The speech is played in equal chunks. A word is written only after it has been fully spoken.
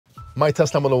My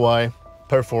Tesla Model Y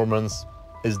performance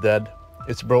is dead.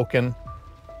 It's broken.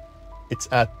 It's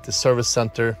at the service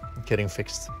center getting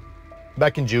fixed.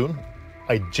 Back in June,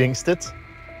 I jinxed it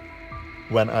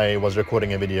when I was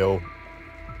recording a video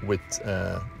with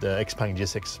the Xpeng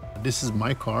G6. This is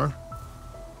my car,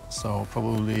 so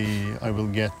probably I will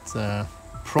get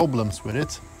problems with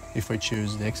it if I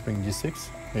choose the Xpeng G6.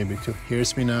 Maybe it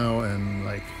hears me now and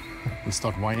like will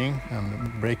start whining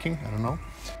and braking, I don't know.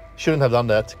 Shouldn't have done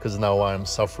that because now I'm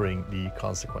suffering the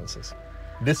consequences.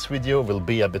 This video will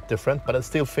be a bit different, but I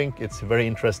still think it's very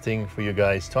interesting for you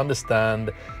guys to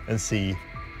understand and see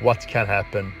what can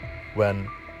happen when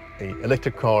an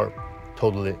electric car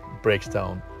totally breaks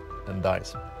down and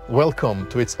dies. Welcome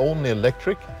to It's Only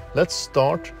Electric. Let's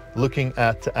start looking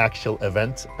at the actual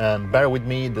event, and bear with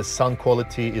me, the sound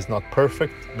quality is not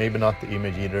perfect, maybe not the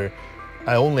image either.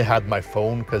 I only had my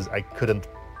phone because I couldn't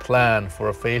plan for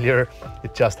a failure,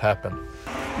 it just happened.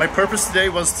 My purpose today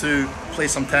was to play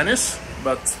some tennis,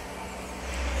 but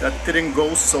that didn't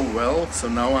go so well, so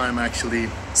now I'm actually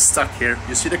stuck here.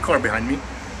 You see the car behind me?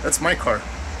 That's my car.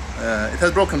 It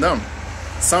has broken down.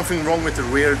 Something wrong with the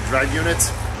rear drive unit.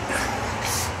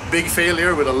 Big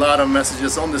failure with a lot of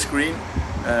messages on the screen.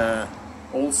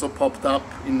 Also popped up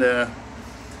in the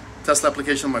Tesla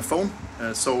application on my phone.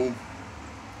 So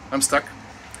I'm stuck.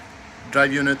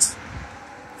 Drive unit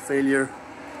failure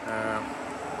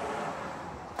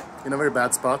in a very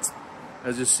bad spot.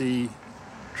 As you see,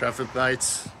 traffic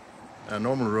lights, a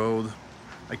normal road.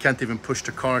 I can't even push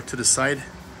the car to the side.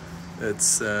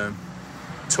 It's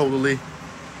totally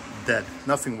dead.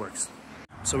 Nothing works.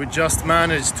 So we just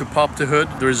managed to pop the hood.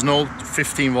 There is no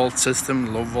 15-volt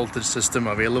system, low voltage system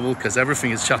available because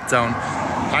everything is shut down.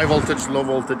 High voltage, low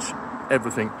voltage,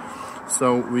 everything.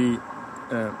 So we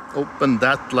opened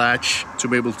that latch to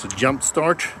be able to jump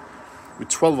start with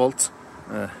 12 volt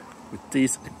with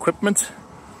this equipment.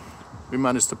 We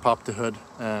managed to pop the hood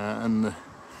and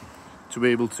to be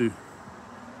able to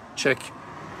check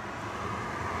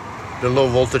the low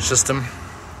voltage system.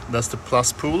 That's the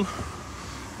plus pool.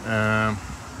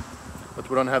 But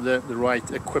we don't have the right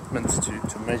equipment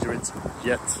to measure it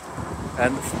yet,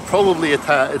 and probably it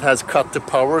has cut the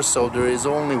power, so there is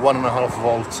only 1.5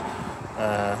 volt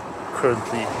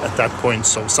currently at that point,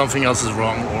 so something else is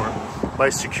wrong, or by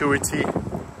security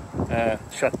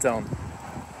shut down,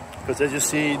 because as you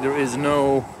see there is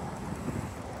no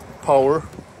power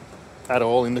at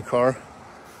all in the car.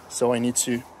 So I need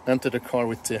to enter the car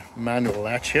with the manual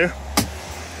latch here.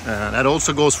 That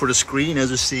also goes for the screen.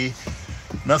 As you see,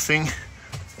 nothing,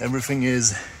 everything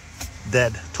is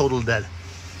dead, total dead.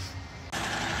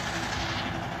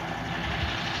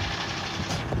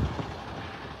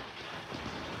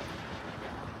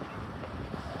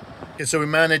 Okay, so we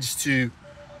managed to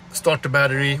start the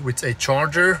battery with a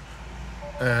charger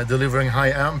delivering high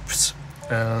amps.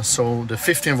 So the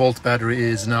 15-volt battery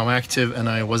is now active, and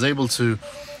I was able to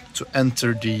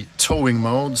enter the towing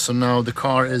mode. So now the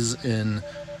car is in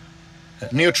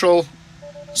neutral,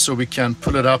 so we can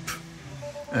pull it up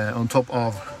on top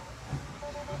of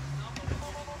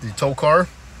the tow car,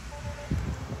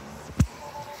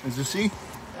 as you see.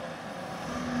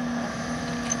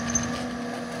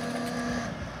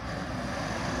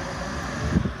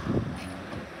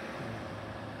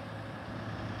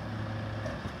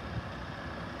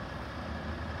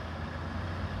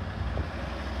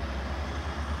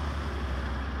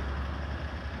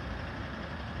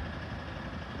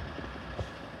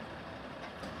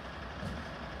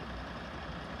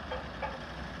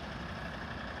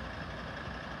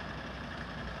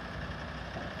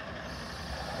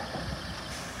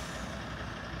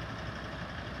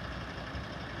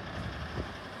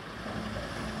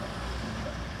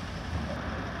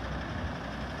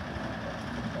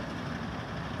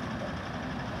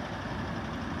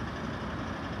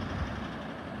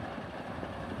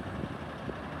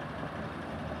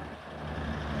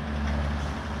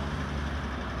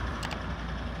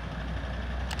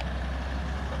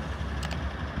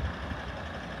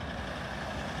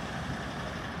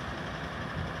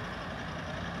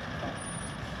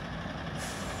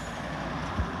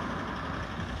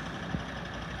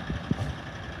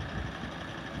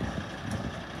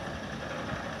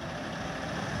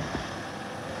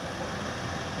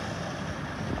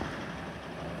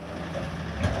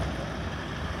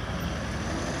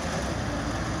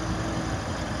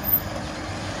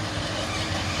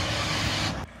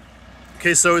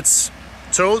 Okay, so it's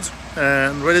towed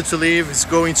and ready to leave. It's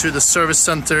going to the service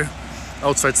center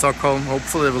outside Stockholm.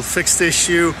 Hopefully it will fix the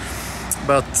issue,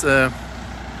 but the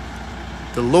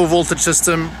low voltage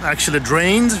system actually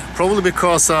drained, probably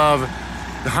because of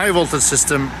the high voltage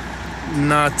system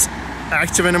not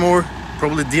active anymore,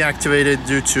 probably deactivated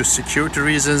due to security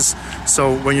reasons.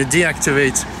 So when you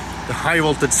deactivate the high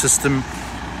voltage system,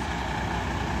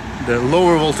 the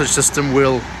lower voltage system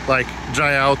will like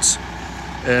dry out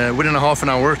within a half an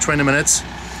hour, 20 minutes.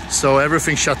 So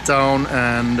everything shut down,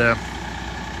 and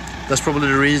that's probably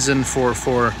the reason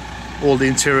for all the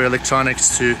interior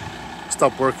electronics to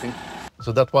stop working.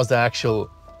 So that was the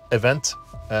actual event,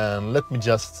 and let me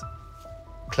just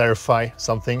clarify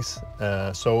some things.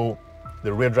 So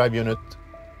the rear drive unit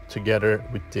together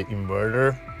with the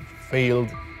inverter failed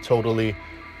totally.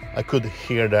 I could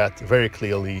hear that very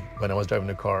clearly when I was driving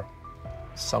the car.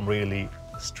 Some really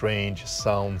strange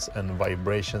sounds and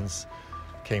vibrations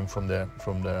came from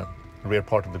the rear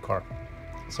part of the car.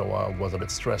 So I was a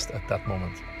bit stressed at that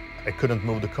moment. I couldn't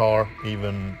move the car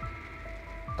even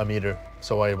a meter,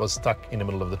 so I was stuck in the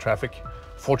middle of the traffic.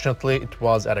 Fortunately, it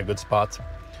was at a good spot,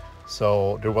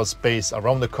 so there was space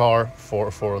around the car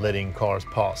for letting cars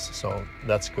pass. So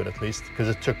that's good, at least, because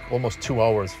it took almost 2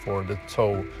 hours for the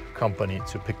tow company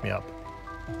to pick me up.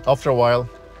 After a while,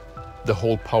 the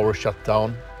whole power shut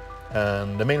down,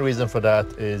 and the main reason for that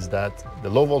is that the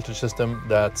low voltage system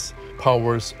that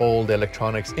powers all the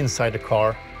electronics inside the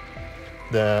car,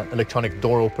 the electronic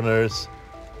door openers,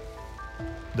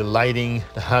 the lighting,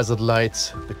 the hazard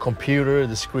lights, the computer,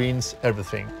 the screens,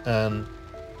 everything. And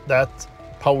that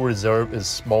power reserve is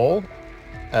small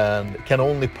and can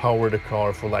only power the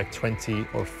car for like 20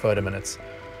 or 30 minutes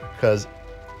because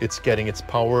it's getting its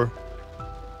power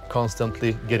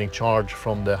constantly getting charged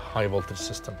from the high voltage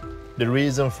system. The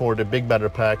reason for the big battery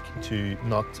pack to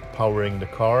not powering the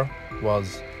car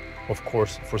was, of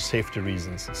course, for safety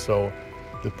reasons. So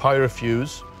the pyro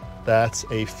fuse, that's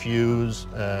a fuse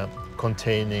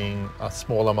containing a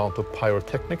small amount of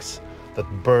pyrotechnics that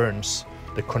burns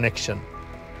the connection,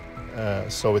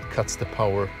 so it cuts the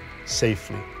power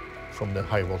safely from the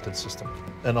high voltage system.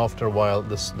 And after a while,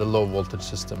 the low voltage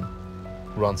system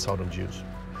runs out of juice.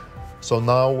 So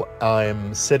now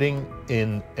I'm sitting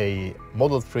in a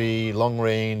Model 3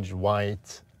 long-range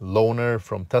white loaner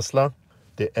from Tesla.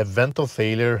 The event of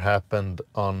failure happened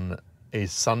on a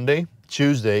Sunday.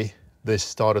 Tuesday, they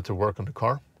started to work on the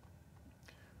car.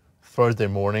 Thursday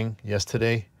morning,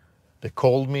 yesterday, they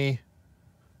called me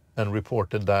and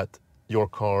reported that your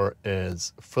car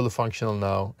is fully functional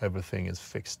now, everything is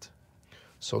fixed.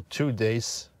 So 2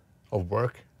 days of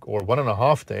work, or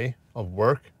 1.5 days of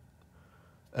work,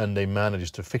 and they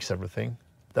managed to fix everything.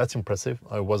 That's impressive.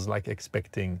 I was like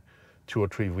expecting 2 or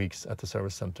 3 weeks at the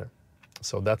service center.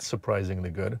 So that's surprisingly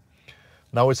good.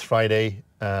 Now it's Friday,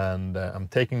 and I'm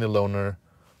taking the loaner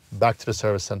back to the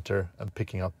service center and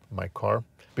picking up my car.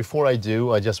 Before I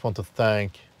do, I just want to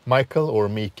thank Michael, or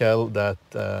Mikael, that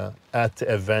at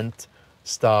the event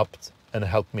stopped and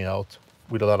helped me out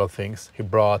with a lot of things. He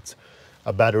brought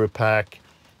a battery pack,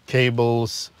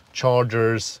 cables,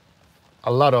 chargers,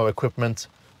 a lot of equipment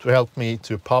to help me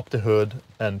to pop the hood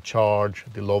and charge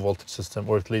the low voltage system,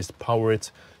 or at least power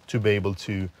it to be able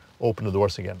to open the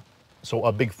doors again. So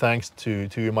a big thanks to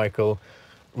you, Michael.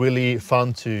 Really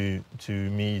fun to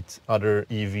meet other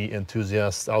EV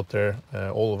enthusiasts out there.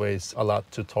 Always a lot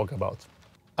to talk about.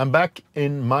 I'm back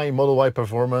in my Model Y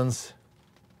Performance,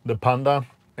 the Panda.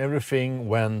 Everything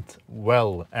went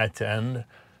well at the end.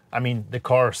 I mean, the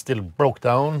car still broke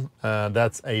down.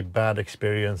 That's a bad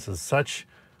experience as such.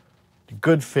 The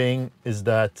good thing is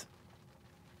that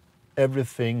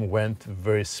everything went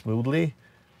very smoothly.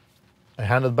 I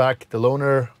handed back the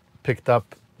loaner, picked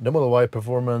up the Model Y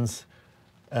Performance,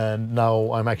 and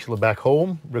now I'm actually back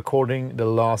home recording the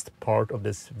last part of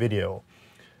this video.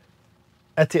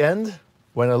 At the end,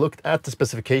 when I looked at the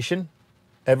specification,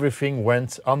 everything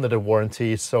went under the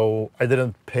warranty, so I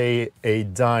didn't pay a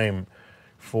dime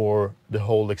for the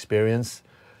whole experience.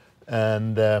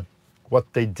 And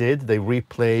what they did, they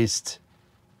replaced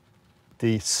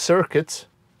the circuit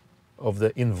of the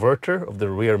inverter of the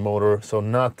rear motor, so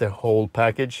not the whole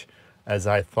package as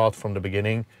I thought from the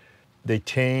beginning. They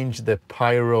changed the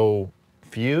pyro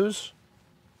fuse.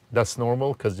 That's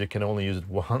normal because you can only use it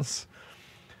once.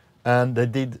 And they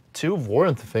did 2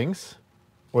 warranty things,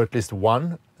 or at least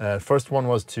one. First one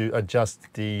was to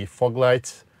adjust the fog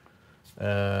lights,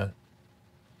 so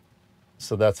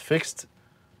that's fixed.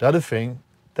 The other thing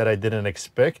that I didn't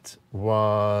expect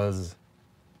was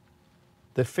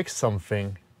they fixed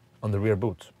something on the rear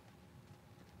boot.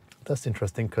 That's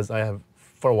interesting because I have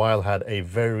for a while had a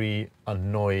very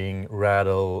annoying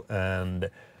rattle and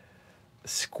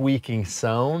squeaking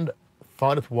sound.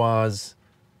 Thought it was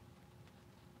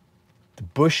the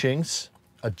bushings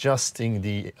adjusting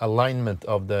the alignment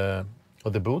of the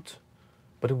boot,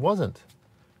 but it wasn't.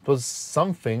 It was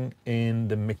something in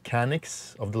the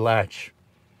mechanics of the latch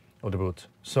of the boot.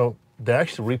 So they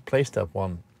actually replaced that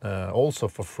one also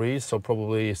for free, so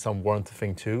probably some warranty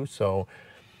thing too. So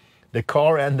the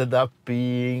car ended up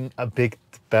being a bit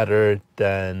better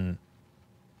than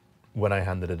when I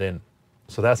handed it in.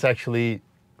 So that's actually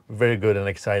very good and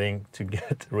exciting to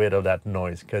get rid of that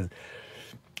noise, because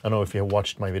I know if you have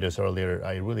watched my videos earlier,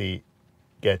 I really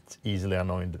get easily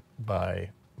annoyed by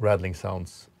rattling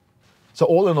sounds. So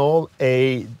all in all,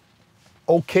 a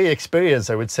okay experience,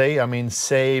 I would say. I mean,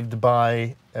 saved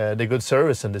by the good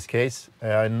service in this case.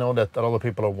 I know that a lot of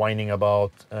people are whining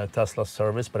about Tesla's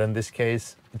service, but in this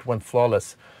case, it went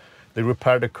flawless. They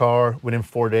repaired the car within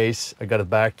 4 days. I got it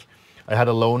back. I had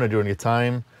a loaner during the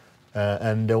time,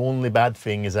 and the only bad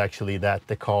thing is actually that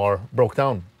the car broke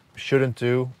down. Shouldn't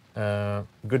do.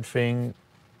 Good thing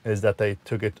is that they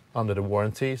took it under the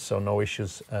warranty, so no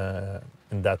issues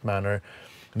in that manner.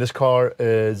 This car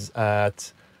is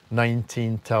at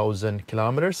 19,000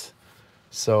 kilometers,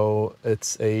 so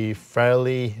it's a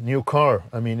fairly new car.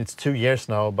 I mean, it's 2 years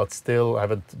now, but still I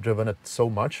haven't driven it so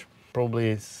much.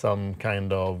 Probably some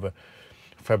kind of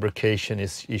fabrication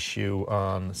issue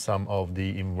on some of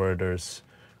the inverters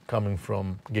coming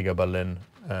from Giga Berlin.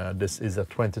 This is a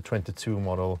 2022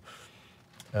 model.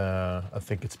 I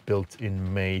think it's built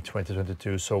in May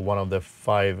 2022, so one of the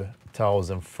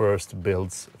 5,000 first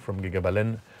builds from Giga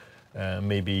Berlin.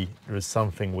 Maybe there is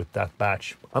something with that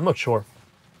batch. I'm not sure.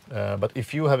 But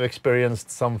if you have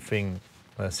experienced something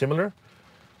similar,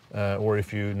 or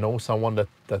if you know someone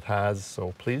that has,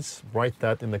 so please write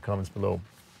that in the comments below.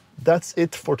 That's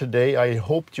it for today. I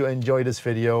hope you enjoyed this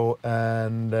video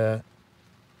and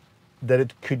that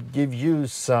it could give you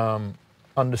some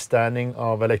understanding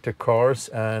of electric cars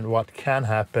and what can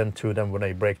happen to them when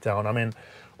they break down. I mean,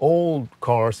 old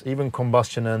cars, even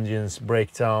combustion engines,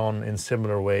 break down in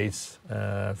similar ways.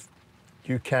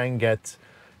 You can get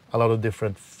a lot of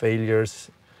different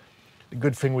failures. The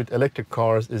good thing with electric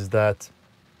cars is that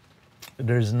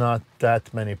there's not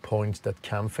that many points that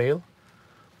can fail.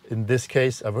 In this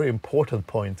case, a very important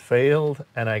point failed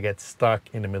and I get stuck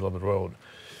in the middle of the road.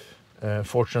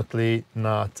 Fortunately,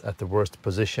 not at the worst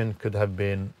position. Could have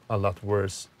been a lot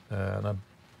worse and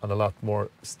a lot more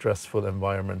stressful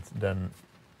environment than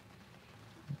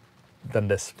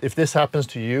this. If this happens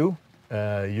to you,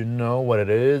 you know what it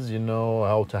is, you know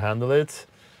how to handle it,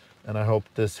 and I hope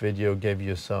this video gave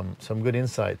you some good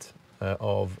insight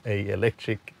of a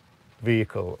electric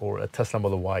vehicle or a Tesla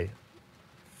Model Y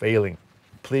failing.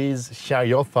 Please share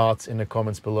your thoughts in the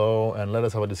comments below and let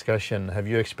us have a discussion. Have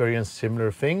you experienced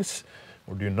similar things,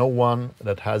 or do you know one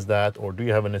that has that, or do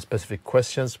you have any specific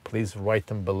questions? Please write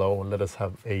them below and let us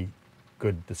have a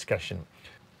good discussion.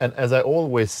 And as I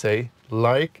always say,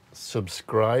 like,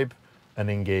 subscribe and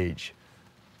engage.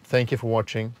 Thank you for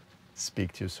watching.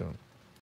 Speak to you soon.